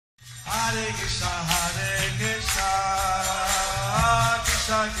Hare Krishna,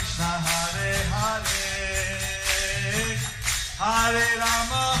 Krishna Krishna, Hare Hare, Hare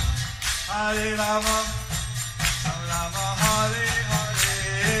Rama, Rama Rama, Hare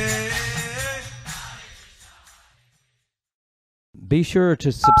Hare. Be sure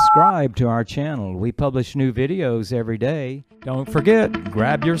to subscribe to our channel. We publish new videos every day. Don't forget,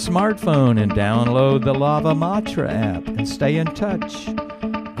 grab your smartphone and download the Lava Matra app and stay in touch.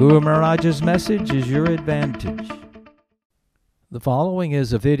 Guru Maharaja's message is your advantage. The following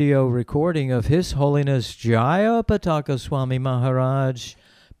is a video recording of His Holiness Charu Swami Maharaj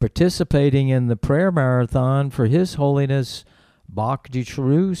participating in the prayer marathon for His Holiness Bhakti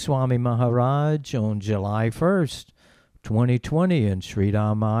Charu Swami Maharaj on July 1st. 2020 in Sri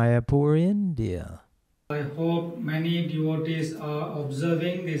Mayapur, India. I hope many devotees are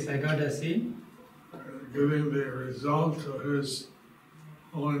observing this Ekadasi, giving the result to His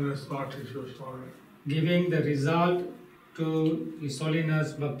Holiness Bhakti Charu Swami. Giving the result to His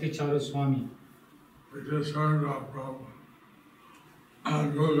Holiness Bhakti Charu Swami. We just heard from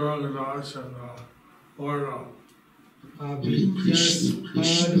Guru Rangadas and Florida. We just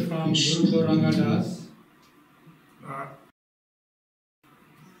heard from Guru Rangadas.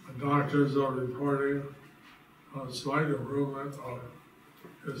 The doctors are reporting a slight improvement of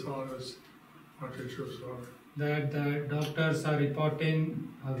His Holiness Bhakti Charu Swami. That the doctors are reporting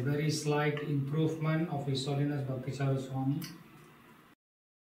a very slight improvement of His Holiness Bhakti Charu Swami.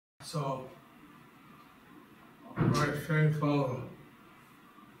 So, I'm very thankful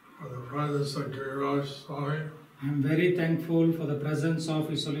for the presence of Giriraj Swami. I'm very thankful for the presence of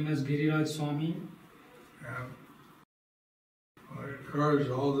His Holiness Giriraj Swami. And I encourage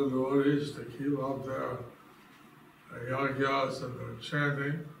all the devotees to keep up their yagyas and their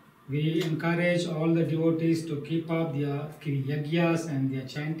chanting. We encourage all the devotees to keep up their yagyas and their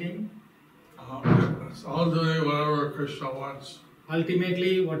chanting. It's all doing whatever Krishna wants.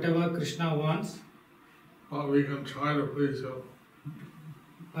 Ultimately, whatever Krishna wants. But we can try to please Him.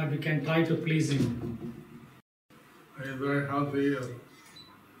 But we can try to please Him. He's very happy and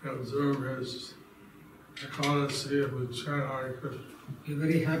observe His Ekadasi and we chant Hare Krishna. We're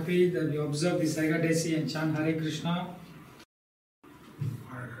very happy that we observe this Ekadasi and chant Hare Krishna.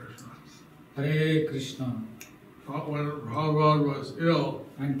 Hare Krishna. Hare Krishna. But when Prabhupada was ill,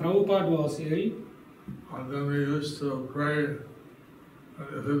 and Prabhupada was ill, and then we used to pray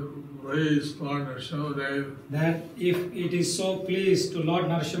that if it pleased Lord Narasimhadev, that if it is so pleased to Lord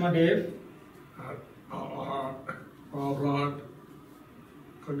Narasimhadev, that Prabhupada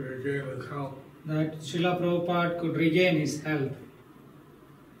could regain his health. that Srila Prabhupada could regain his health.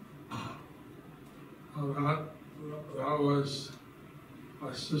 That was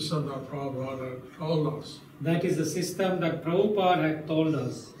a system that Prabhupada had told us. That is the system that Prabhupada had told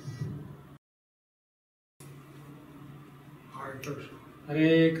us. Hare Krishna.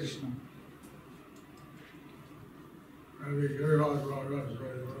 Hare Krishna. Maybe Giriraj Maharaj is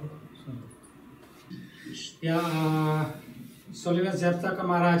ready to Yeah, His Holiness Jataka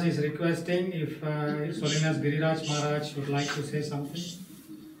Maharaj is requesting if His Holiness Giriraj Maharaj would like to say something.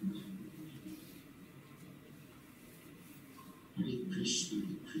 Hare Krishna,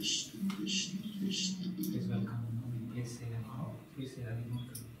 Krishna, Krishna, Krishna. Please welcome. Please say that. Please say that.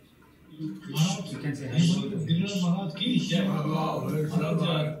 You can say Giriraj Maharaj ki jai.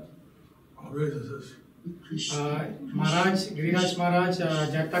 Maharaj, Giriraj Maharaj,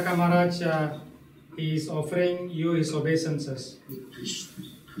 Jataka Maharaj, he is offering you his obeisances. Krishna,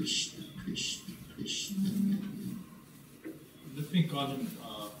 Krishna, Krishna, Krishna. Let me call him.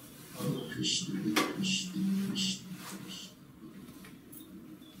 Krishna, Krishna, Krishna, Krishna.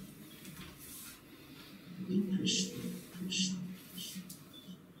 Krishna, Krishna.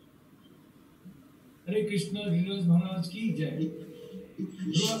 Hare Krishna, Giriraj Maharaj ki jai.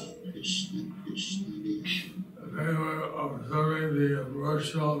 Krishna, Krishna, Krishna. They were observing the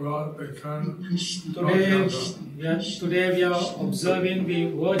virtual Rath Yatra. Today we are observing the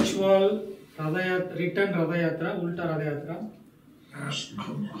virtual return Radha Yatra, Ulta Radha Yatra. Krishna,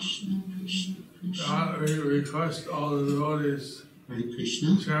 Krishna, Krishna, Krishna. We request all the devotees Hare Krishna.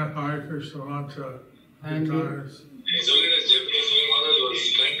 chant Hare Krishna mantra And three times. His Holiness Charu Swami Maharaja was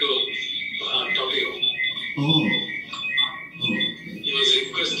trying to talk to you. Oh. Okay. He was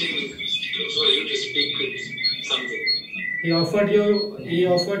requesting for you to speak something. He offered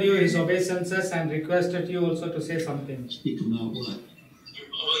you his obeisances and requested you also to say something. Speak about what?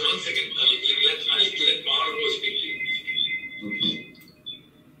 One second. I'll let Maharaj speak to you. Okay.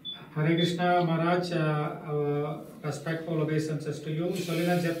 Hare Krishna Maharaj, our respectful obeisances to you. His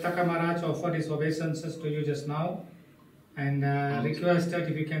Holiness Jataka Maharaj offered his obeisances to you just now. and request that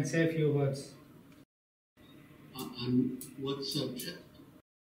if you can say a few words On what subject?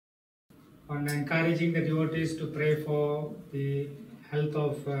 on encouraging the devotees to pray for the health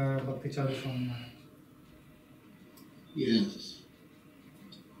of Bhakti Charu Swami Maharaj. Yes.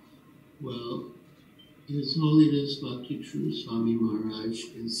 Well, His Holiness Bhakti Charu Swami Maharaj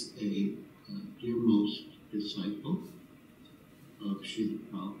is a dearmost disciple of Srila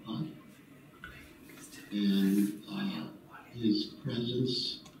Prabhupada, and his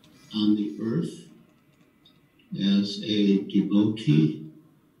presence on the earth as a devotee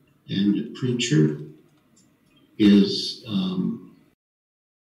and a preacher is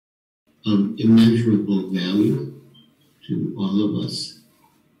of immeasurable value to all of us.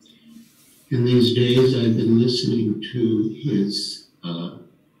 In these days, I've been listening to his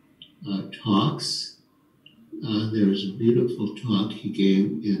talks. There's a beautiful talk he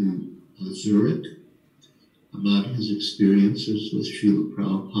gave in Zurich about his experiences with Srila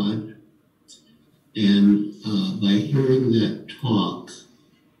Prabhupada. And by hearing that talk,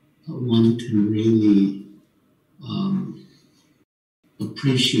 one can really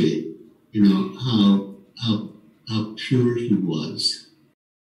appreciate, how pure he was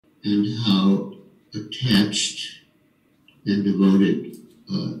and how attached and devoted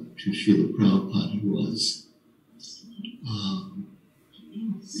to Srila Prabhupada he was.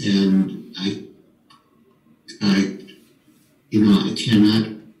 And I cannot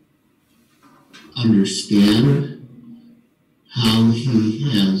understand how he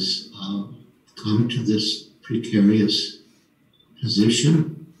has come to this precarious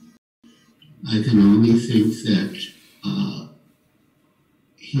position. I can only think that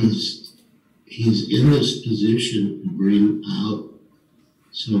he's in this position to bring out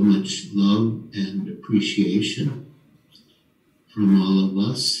so much love and appreciation from all of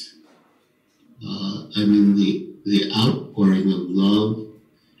us. The outpouring of love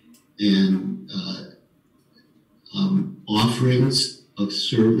and offerings of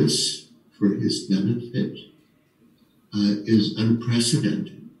service for his benefit is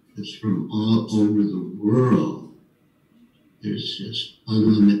unprecedented. It's from all over the world. There's just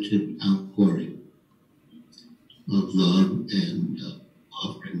unlimited outpouring of love and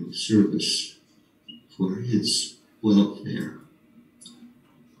offering of service for his welfare.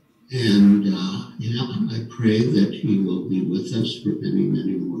 And I pray that he will be with us for many,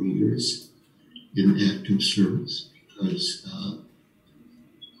 many more years in active service, because,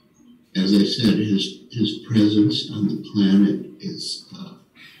 as I said, his presence on the planet is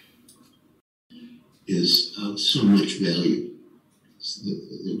of so much value. It's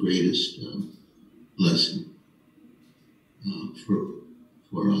the greatest blessing for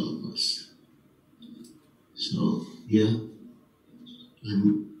all of us. So, yeah,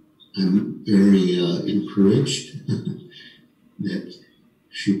 I'm very encouraged that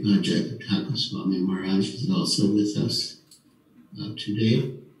Sripad Jayapataka Swami Maharaj is also with us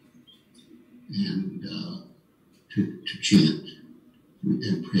today, and to chant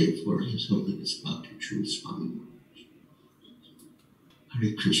and pray for His Holiness Bhakti Charu Swami Maharaja.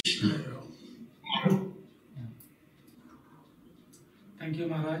 Hare Krishna. Thank you,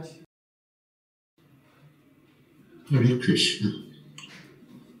 Maharaj. Hare Krishna.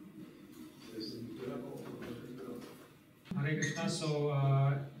 Hare Krishna. So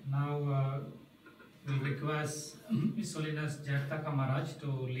now we request His Holiness Jayapataka Maharaj to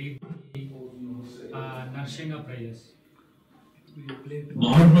lead the Narsingha prayers.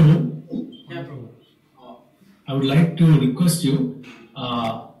 Mahaprabhu, Yeah, Prabhu. I would like to request you,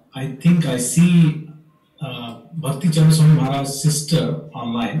 I think I see Bhakti Charu Swami Maharaj's sister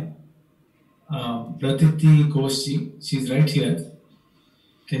online, Pratiti Koshi. She's right here.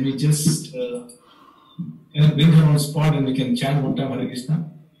 Can we just bring her on spot and we can chat one time, Hare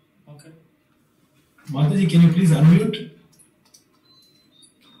Krishna? Okay. Mataji, can you please unmute?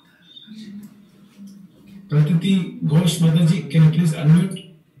 Pratiti Ghosh Mataji, can you please unmute?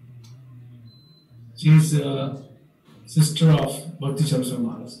 She is sister of Bhakti Charu Swami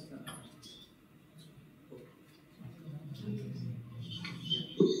Maharaj.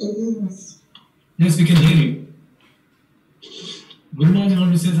 Yes, we can hear you. Guru Maharaj, you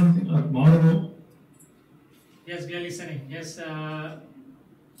want to say something? Or Maharaj? Yes, we are listening. Yes,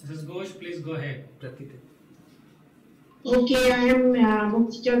 Mrs. Ghosh, please go ahead. Okay, I am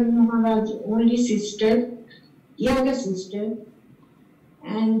Bhakti Charu Maharaj's only sister, younger sister,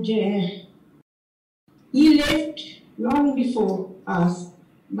 and he left long before us,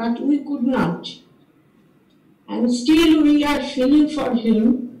 but we could not. And still we are feeling for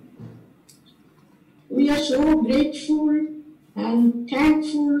him. We are so grateful and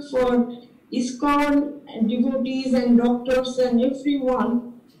thankful for ISKCON and devotees and doctors and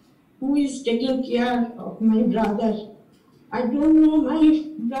everyone who is taking care of my brother. I don't know my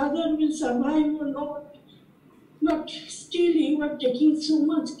brother will survive or not, but still you are taking so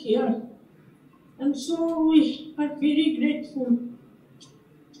much care. And so we are very grateful.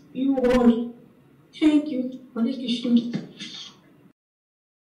 You all. Thank you. Hare Krishna.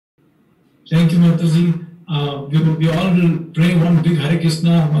 Thank you, Mataji. We all will pray one big Hare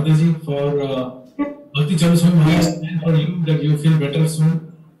Krishna, Mataji, for Bhakti Charu Swami Maharaja and for you, that you feel better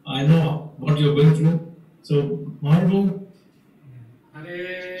soon. I know what you're going through. So, Mahaprabhu.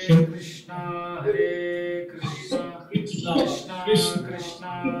 Hare Krishna, Hare Krishna, Krishna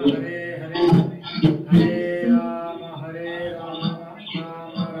Krishna, Hare Hare, Hare Rama,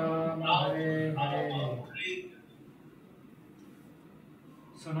 Rama Rama, Hare Hare.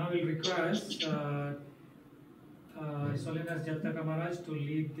 So now we'll request His Holiness Japtaka Maharaj to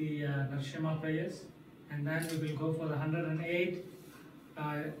lead the Narsimha prayers, and then we will go for the 108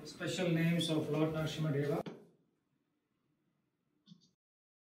 special names of Lord Narsimha Deva.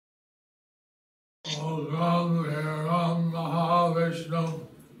 Ogram Viram Mahavishnu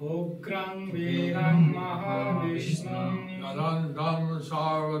Ugram Veeram Mahavishnum Jwalantam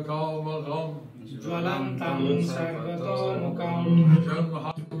Sarvatomukam Jwalantam Sarvatomukam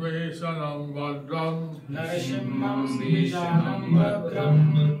Simham Visanam Bhadram Narsimham Vijanam Bhadram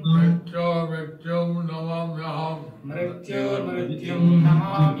Mrityum Namamyaham Mrityum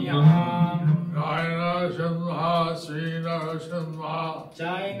Namamyaham Jai Narsimha Sri Narsimha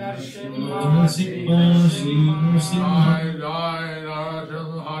Jai Narsimha Sri Narsimha Jai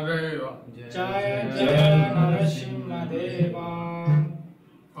Narsimha Deva Jai Jai Narsimha Deva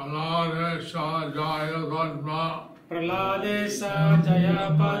Praladesa Jaya Padma Praladesa Jaya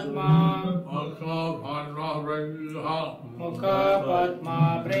Padma Mukha Padma Vringa Mukha Padma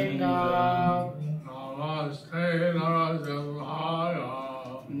Vringa Namaste Narasimhaya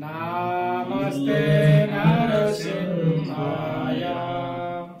Namaste Narasimhaya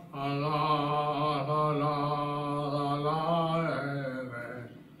Allah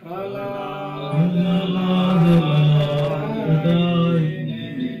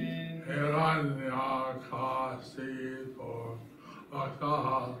Hiranyakasipo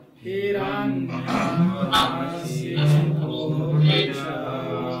Vakaha Hiranyakasipo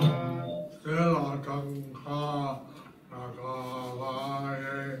Vakaha Silatanka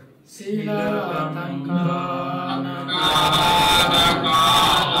Nakavaye Silatanka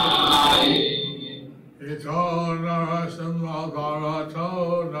Ito Narasimha Bharato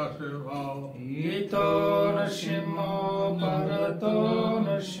Narasimha Ito Narsimha Bharato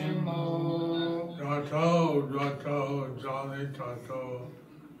Narsimha Jato Jani Tato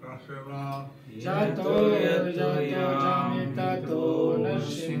Narasimha Jato Jami Tato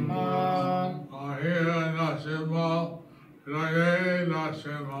Narsimha Ahira Narasimha Raye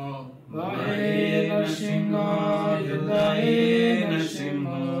Narasimha Vahe Narsimha Yudaye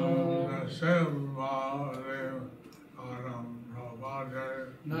Narsimha Narasimha Rim Aram Prabhade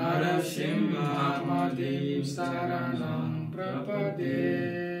Narasimha Madhiv Saranam Prapade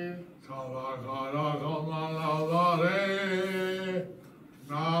Savakara Kamalavare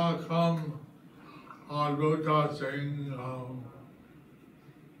Nakam Adhuta Singham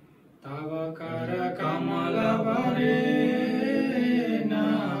Tavakara Kamalavare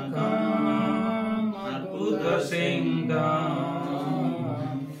Nakam Adbhuta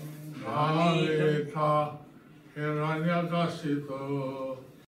Singham Lalita Hiranyakasipo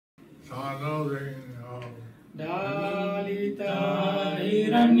Sanaringham Dalita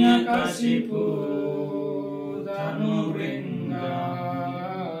Hiranyakasipu Dhanuvringa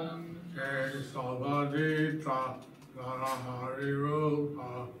Kesavadita Narahari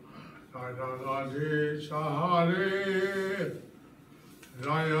Rupa Jagadisha Hare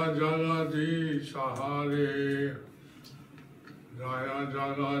Jaya Jagadisha Hare Jaya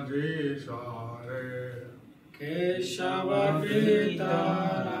Jagadisha Hare Keshavadita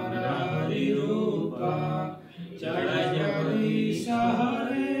Narahari Rupa Jaya Jagadisha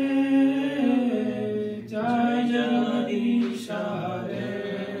Hare Jaya Jagadisha Hare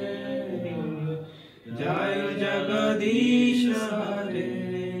Jaya Jagadisha Hare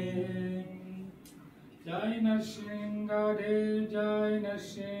Jai Narsingadev Jai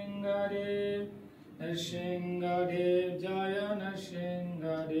Narsingadev Narsingadev Jaya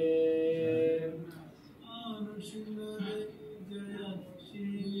Narsingadev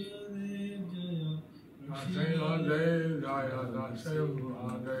Narsingadev Jaya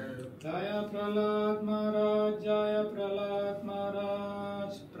Narsingadev Jaya Prahlad Maharaj Jaya Prahlad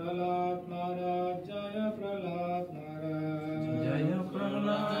Maharaj Prahlad Maharaj Jaya Prahlad Maharaj Jaya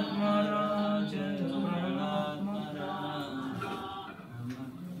Prahlad Maharaj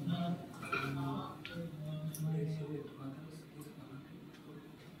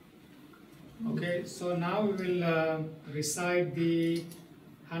Okay, so now we will recite the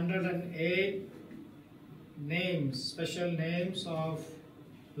 108 names, special names of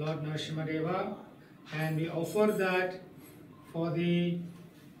Lord Narasimhadeva, and we offer that for the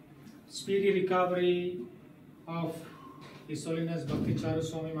speedy recovery of His Holiness Bhakti Charu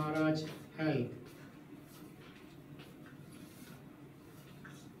Swami Maharaj health.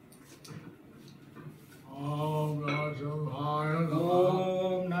 Om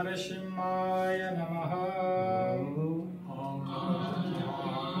Narasimhaya Namaha.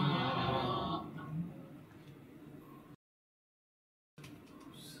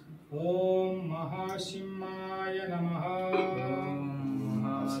 Om Narasimhaya Namaha. Om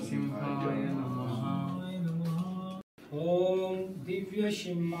Narasimhaya Namaha. Om Mahasimhaya Namaha. Om Divya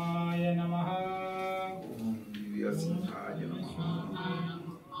Simhaya Namaha.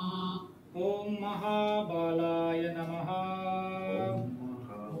 Om Mahabalaya Namaha.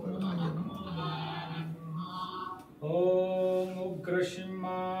 Om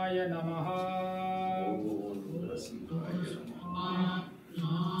Ugrasimhaya Namaha.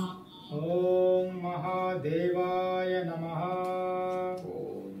 Om Mahadevaya Namaha.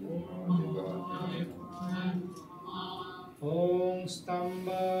 Om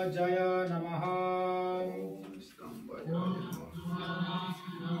Stamba Jaya Namaha.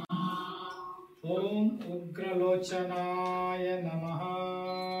 Om Ugralochanaya Namaha.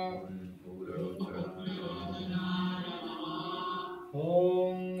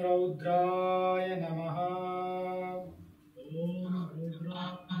 Om Raudraya Namaha.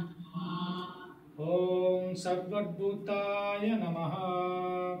 Om Sarvadbhutaya Namaha.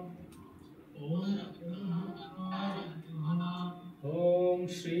 Om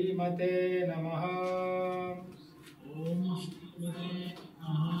Srimate Namaha.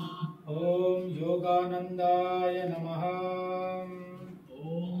 Om Yoganandaya Namaha.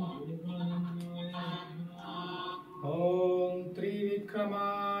 Om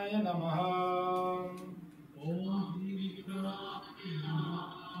Trivikramaya Namaha.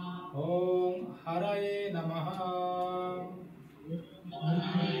 Om Haraye Namaha.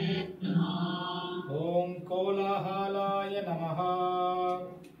 Om Kolahalaya Namaha.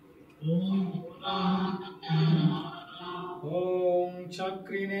 Om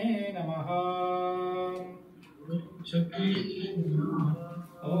Chakrine Namaha.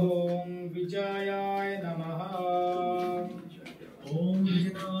 Om Vijayaya Namaha.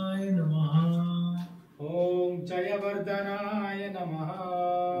 Om Jayavardhanaya Namaha.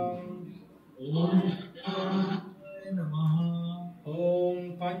 Om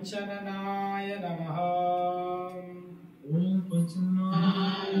Panchananaya Namaha.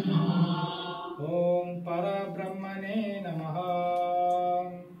 Om Parabrahmane Namaha.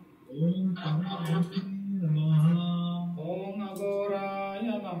 Om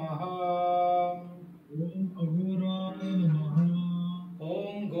Agoraya Namaha.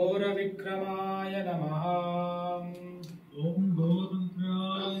 Om Goravikramaya Namaha.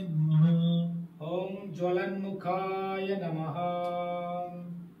 Om Jwalanmukhaya Namaha.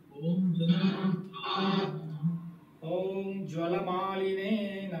 Om Jwalamaline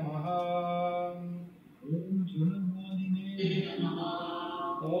Namaha.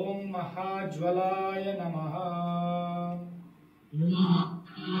 Om Mahajwalaya Namaha.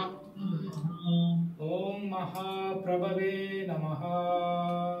 Om Mahaprabhave Namaha.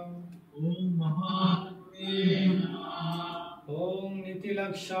 Om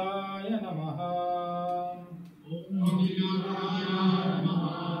Nitilakshaya Namaha.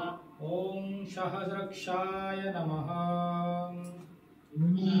 Om Shahasrakshaya Namaha.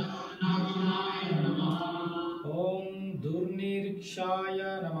 Om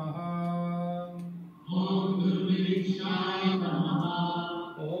Durnirikshaya Namaha.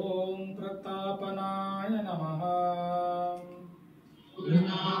 Om Pratapanaya Namaha.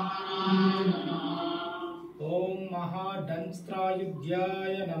 Om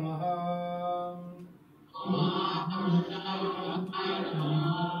Mahadanstrayudhyaya Namaha.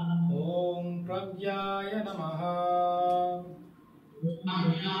 Om Pragyaya Namaha.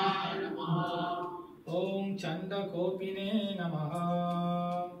 Om Chandakopine Namaha.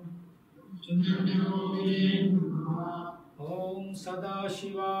 Om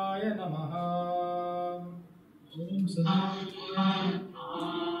Sadashivaya Namaha.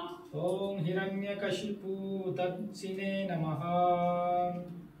 Om Hiranyakashipu Tatsine Namaha.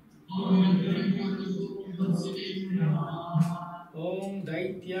 Om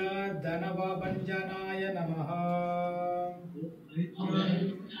Daitya Dhanavabanjanaya Namaha.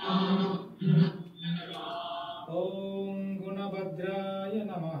 Om Gunabhadraya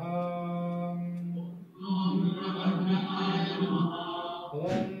Namaha.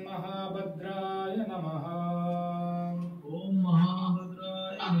 Om Mahabhadraya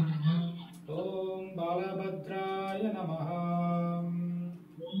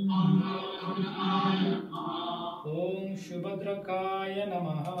Vajrakaya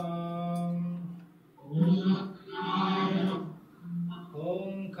नमः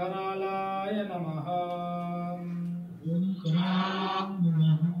ॐ करालाय नमः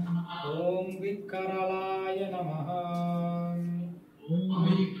ॐ विकरालाय नमः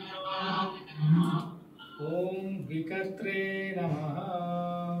ॐ विकर्त्रे नमः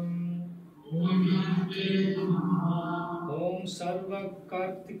ॐ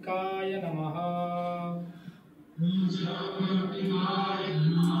सर्वकार्तिकाय नमः ॐ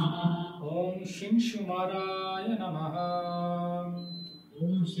शिंशुमाराय नमः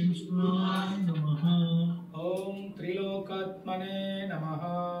ॐ त्रिलोकात्मने नमः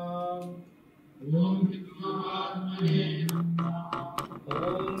ॐ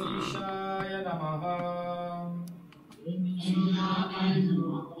ईशाय नमः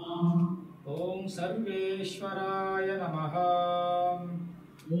ॐ सर्वेश्वराय नमः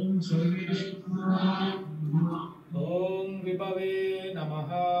ॐ विभवे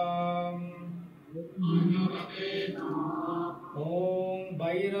नमः ॐ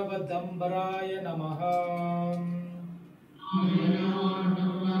भैरवदम्बराय नमः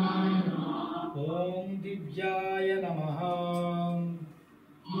ॐ दिव्याय नमः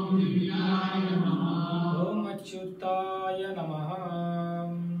ॐ अच्युताय नमः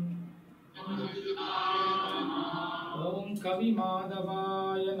ॐ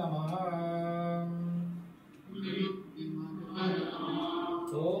कविमाधवाय नमः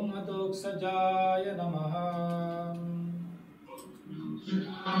ॐ अधोक्षजाय नमः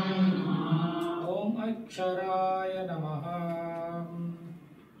ॐ अक्षराय नमः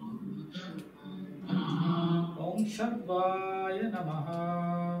ॐ शर्वाय नमः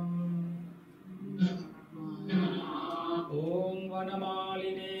ॐ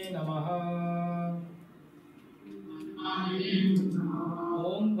वनमालिने नमः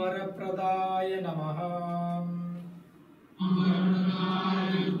ॐ वरप्रदाय नमः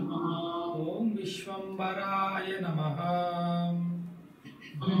ॐ विश्वम्भराय नमः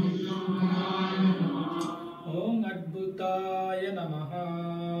ॐ अद्भुताय नमः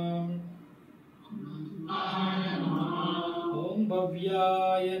ॐ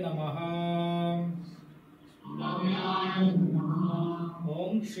भव्याय नमः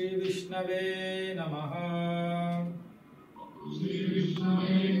ॐ श्री विष्णवे नमः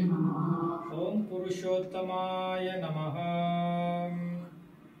ॐ पुरुषोत्तमाय नमः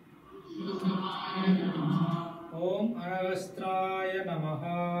ॐ अनगस्त्राय नमः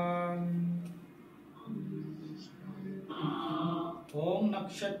ॐ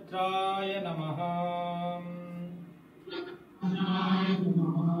नक्षत्राय नमः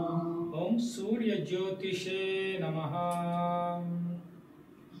ॐ सूर्यज्योतिषे नमः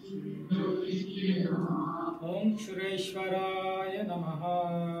ॐ सुरेश्वराय नमः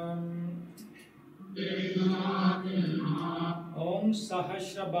ॐ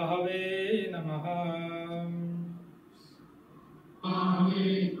सहस्रबाहवे नमः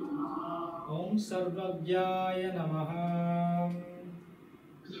ॐ सर्वज्ञाय नमः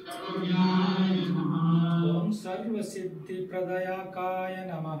ॐ सर्वसिद्धिप्रदायकाय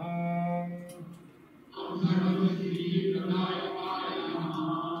नमः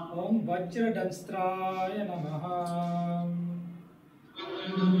ॐ वज्रदंष्ट्राय नमः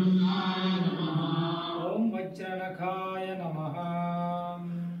ॐ वज्रनखाय नमः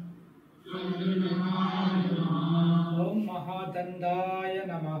ॐ महादन्दाय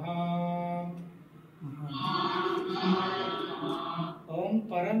नमः ॐ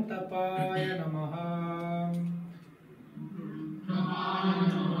परन्तपाय नमः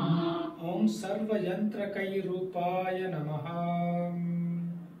ॐ सर्वयन्त्रकैरूपाय नमः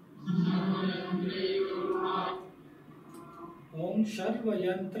ॐ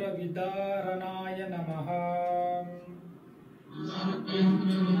सर्वयन्त्रविदारणाय नमः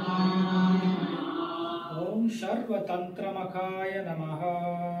ॐ सर्वतन्त्रमखाय नमः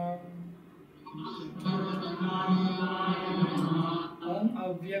ॐ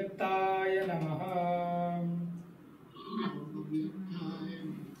अव्यक्ताय नमः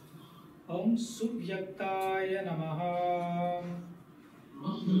ॐ सुव्यक्ताय नमः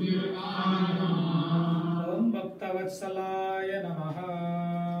ॐ भक्तवत्सलाय नमः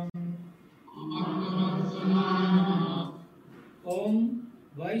ॐ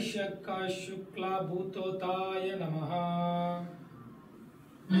वैशाखशुक्लभूतोताय नमः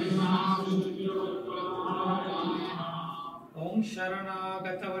ॐ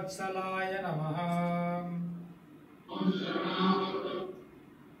शरणागतवत्सलाय नमः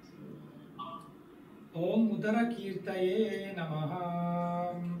ॐ उदरकीर्तये नमः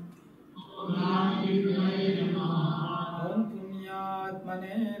ॐ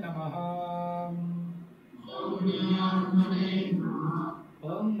पुण्यात्मने नमः ॐ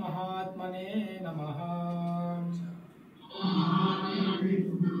Om Mahatmane Namaha.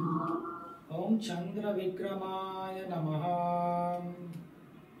 Om Chandra Vikramaya Namaha.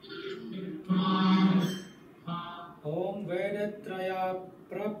 Om Vedatraya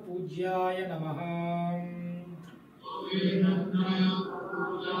Prapujyaya Namaha.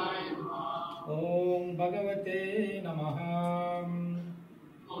 Om Bhagavate Namaha.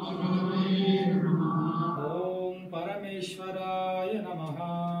 Om Parameshwaraya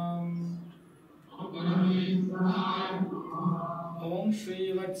Namaha. Om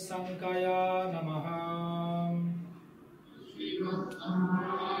Shri Vatsankaya Namaha.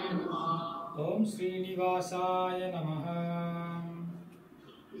 Om Srinivasaya Namaha.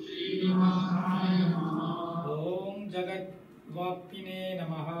 Om Jagat Vapine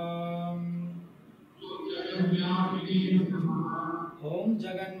Namaha. Om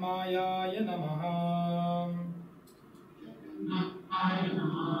Jaganmayaya Namaha.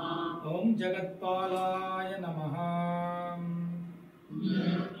 Om Jagatpalaya Namaha.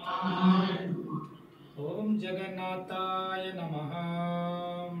 Om Jagannathaya Namaha.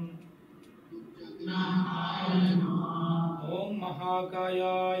 Om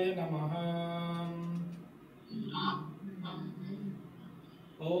Mahakayaya Namaha.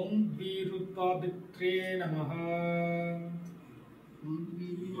 Om Virutpavitre Namaha.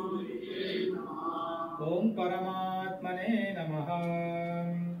 Om Paramatmane Namaha.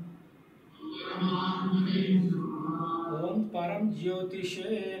 Om Param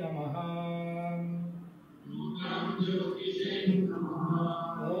Jyotishe Namaha.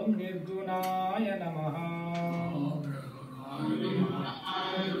 Om Nirgunaya Namaha.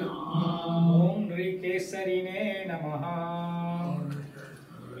 Om Nrikesarine Namaha.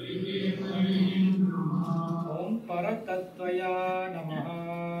 Om Paratatvaya Namaha.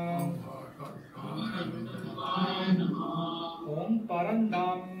 Om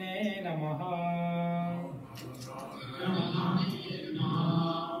Parandamne Namaha.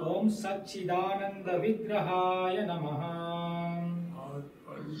 Om Satchidananda Vigrahaya Namaha.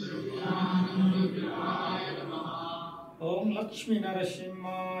 Om Lakshmi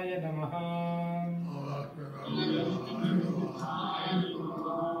Narasimhaya Namaha.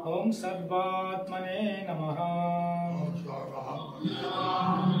 Om Sarvatmane Namaha.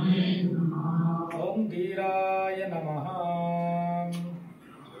 Om Dhiraya Namaha.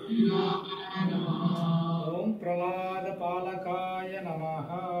 Om Pralada Palakaya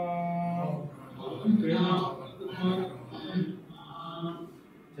Namaha.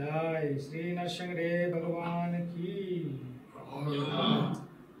 Jai Sri Narsingh Bhagavan ki.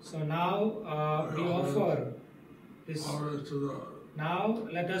 So now we offer this. Now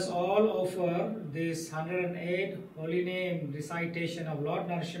let us all offer this 108 holy name recitation of Lord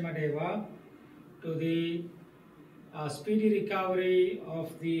Narasimha to the speedy recovery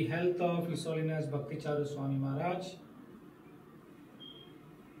of the health of His Holiness Bhakti Charu Swami Maharaj.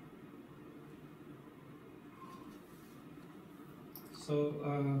 So,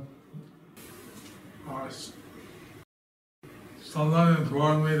 someone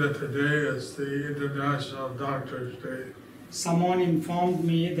informed me that today is the International Doctors' Day. Someone informed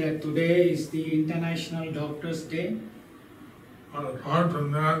me that today is the International Doctors' Day. But apart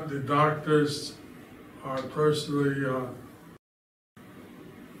from that, the doctors are personally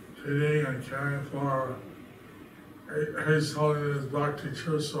treating and caring for His Holiness Bhakti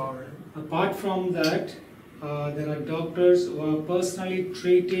Charu Swami. Apart from that, there are doctors who are personally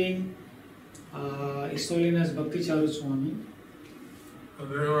treating His Holiness Bhakti Charu Swami.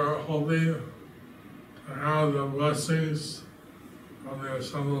 And they were hoping to have the blessings of the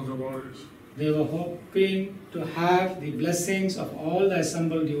assembled devotees. They were hoping to have the blessings of all the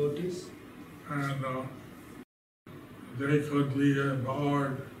assembled devotees. And they could be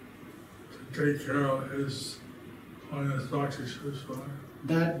empowered to take care of His Holiness Bhakti Charu Swami.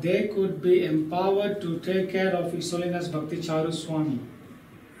 That they could be empowered to take care of His Holiness Bhakti Charu Swami.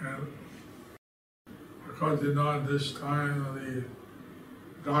 And because at this time the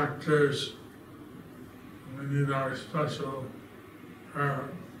doctors, we need our special prayer.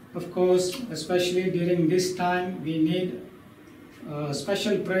 Of course, especially during this time, we need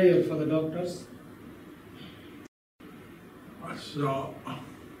special prayer for the doctors. So,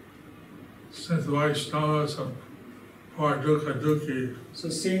 since Vaishnavas are Paradukha Dukhi, so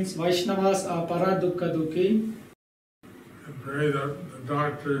since Vaishnavas are Paradukha Dukhi, I pray that the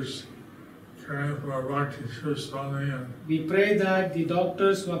doctors caring for Bhakti Charu Swami and we pray that the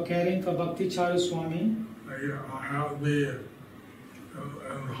doctors who are caring for Bhakti Charu Swami have be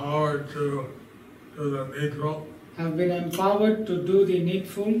empowered to do the needful have been empowered to do the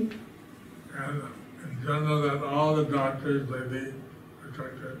needful and in In general, that all the doctors may be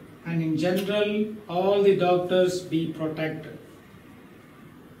protected. And in general, all the doctors be protected.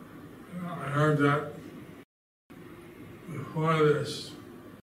 I heard that before this,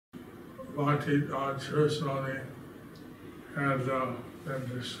 Bhakti Charu Swami had been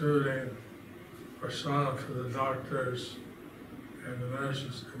distributing prasad to the doctors and the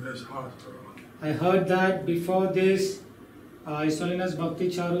nurses in this hospital. I heard that before this, His Holiness Bhakti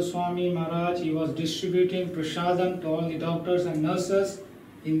Charu Swami Maharaj, he was distributing prasadam to all the doctors and nurses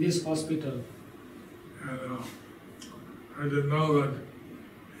in this hospital. And I didn't know that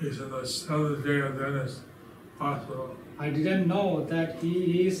he's in the Seventh-day Adventist hospital, I didn't know that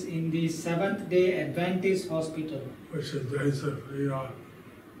he is in the Seventh-day Adventist hospital, which is basically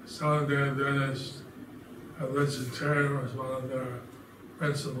Seventh-day Adventist vegetarian was one of their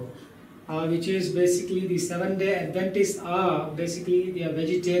principles. which is basically the Seventh-day Adventists are basically they are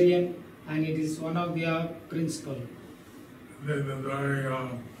vegetarian, and it is one of their principles. They've been very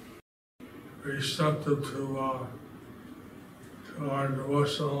receptive to our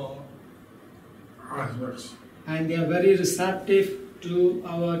devotional aspects. And they are very receptive to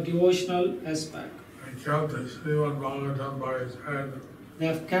our devotional aspect. They kept the Srimad Bhagavatam by his head. They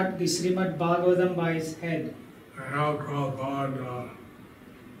have kept the Srimad Bhagavatam by his head. They have Prabhupada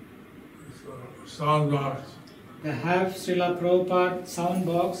sound box, They have Srila Prabhupada sound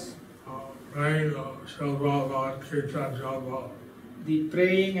box, praying Srila Prabhupada Kirtan Japa, the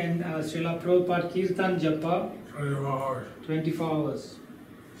praying and Srila Prabhupada Kirtan Japa 24 hours. 24 hours.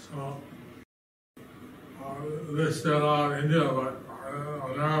 So, this is not in India, but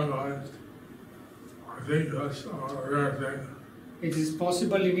America, I think that's a rare thing. It is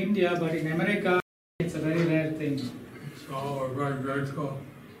possible in India, but in America, it's a very rare thing. So we're very grateful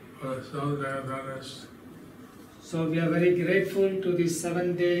for the Seventh-day Adventists. So we are very grateful to the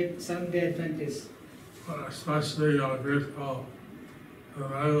Seventh-day Adventists. But especially grateful to the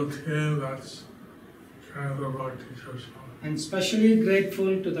medical team that's caring for Bhakti Charu Swami. And especially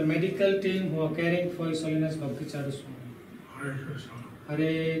grateful to the medical team who are caring for His Holiness Bhakti Charu Swami. Hare Krishna.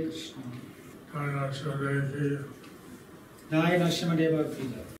 Hare Krishna. Jai Narasimha. Jai Narasimha Ki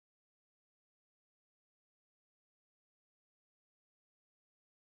Jai.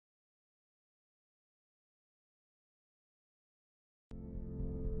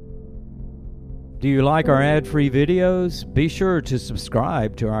 Do you like our ad-free videos? Be sure to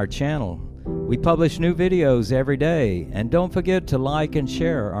subscribe to our channel. We publish new videos every day, and don't forget to like and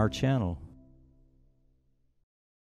share our channel.